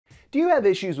Do you have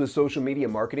issues with social media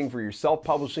marketing for your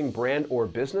self-publishing brand or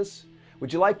business?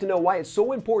 Would you like to know why it's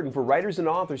so important for writers and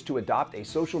authors to adopt a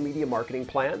social media marketing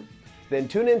plan? Then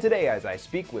tune in today as I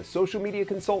speak with social media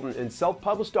consultant and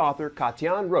self-published author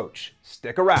Katyan Roach.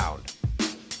 Stick around.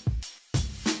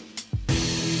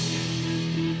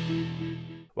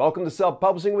 Welcome to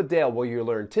Self-Publishing with Dale, where you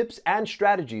learn tips and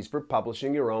strategies for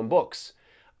publishing your own books.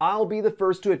 I'll be the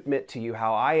first to admit to you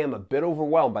how I am a bit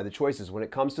overwhelmed by the choices when it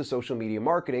comes to social media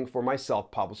marketing for my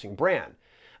self-publishing brand.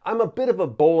 I'm a bit of a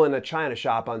bull in a china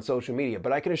shop on social media,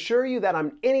 but I can assure you that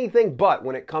I'm anything but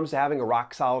when it comes to having a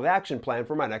rock-solid action plan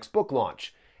for my next book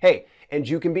launch. Hey, and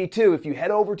you can be too if you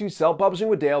head over to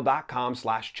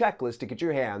selfpublishingwithdale.com/checklist to get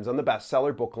your hands on the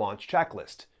bestseller book launch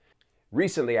checklist.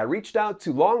 Recently, I reached out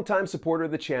to longtime supporter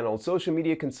of the channel and social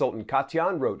media consultant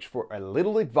Katyan Roach for a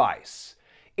little advice.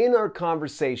 In our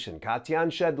conversation, Katyan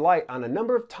shed light on a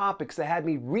number of topics that had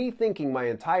me rethinking my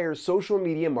entire social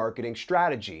media marketing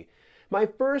strategy. My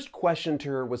first question to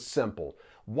her was simple.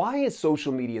 Why is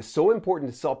social media so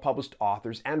important to self-published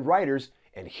authors and writers?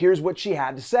 And here's what she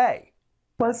had to say.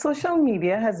 Well, social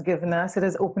media has it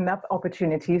has opened up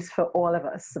opportunities for all of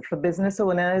us, for business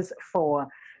owners, for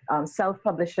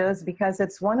self-publishers, because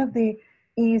it's one of the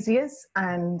easiest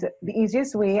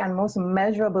way and most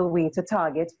measurable way to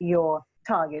target your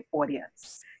target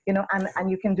audience, and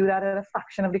you can do that at a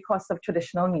fraction of the cost of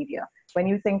traditional media. When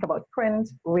you think about print,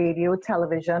 radio,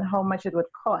 television, how much it would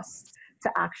cost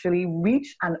to actually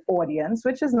reach an audience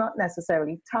which is not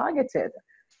necessarily targeted,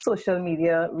 social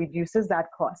media reduces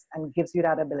that cost and gives you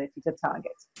that ability to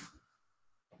target.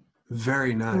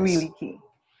 Very nice. Really key.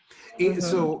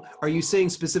 So are you saying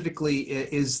specifically,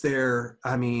 you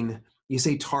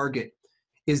say target,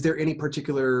 is there any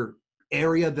particular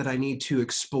area that I need to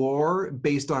explore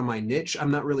based on my niche?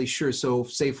 I'm not really sure. So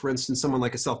say, for instance, someone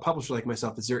like a self-publisher like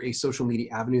myself, is there a social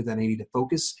media avenue that I need to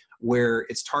focus where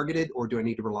it's targeted, or do I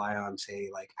need to rely on, say,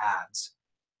 like ads?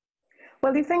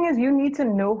 Well, the thing is, you need to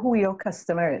know who your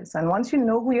customer is. And once you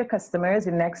know who your customer is,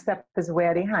 the next step is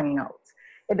where they're hanging out.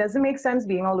 It doesn't make sense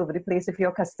being all over the place if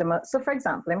your customer... So for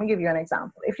example, let me give you an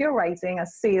example. If you're writing a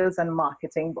sales and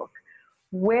marketing book,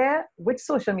 which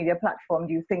social media platform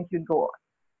do you think you'd go on?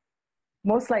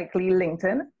 Most likely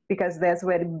LinkedIn, because that's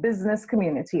where the business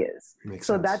community is. Makes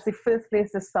so sense. That's the first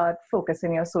place to start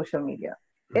focusing your social media.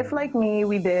 If, like me,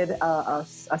 we did a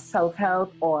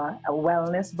self-help or a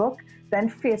wellness book, then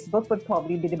Facebook would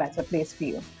probably be the better place for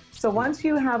you. So once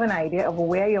you have an idea of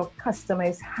where your customer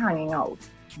is hanging out,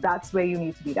 that's where you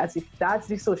need to be. That's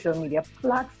the social media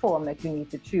platform that you need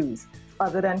to choose,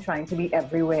 other than trying to be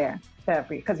everywhere to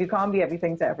because you can't be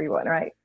everything to everyone, right?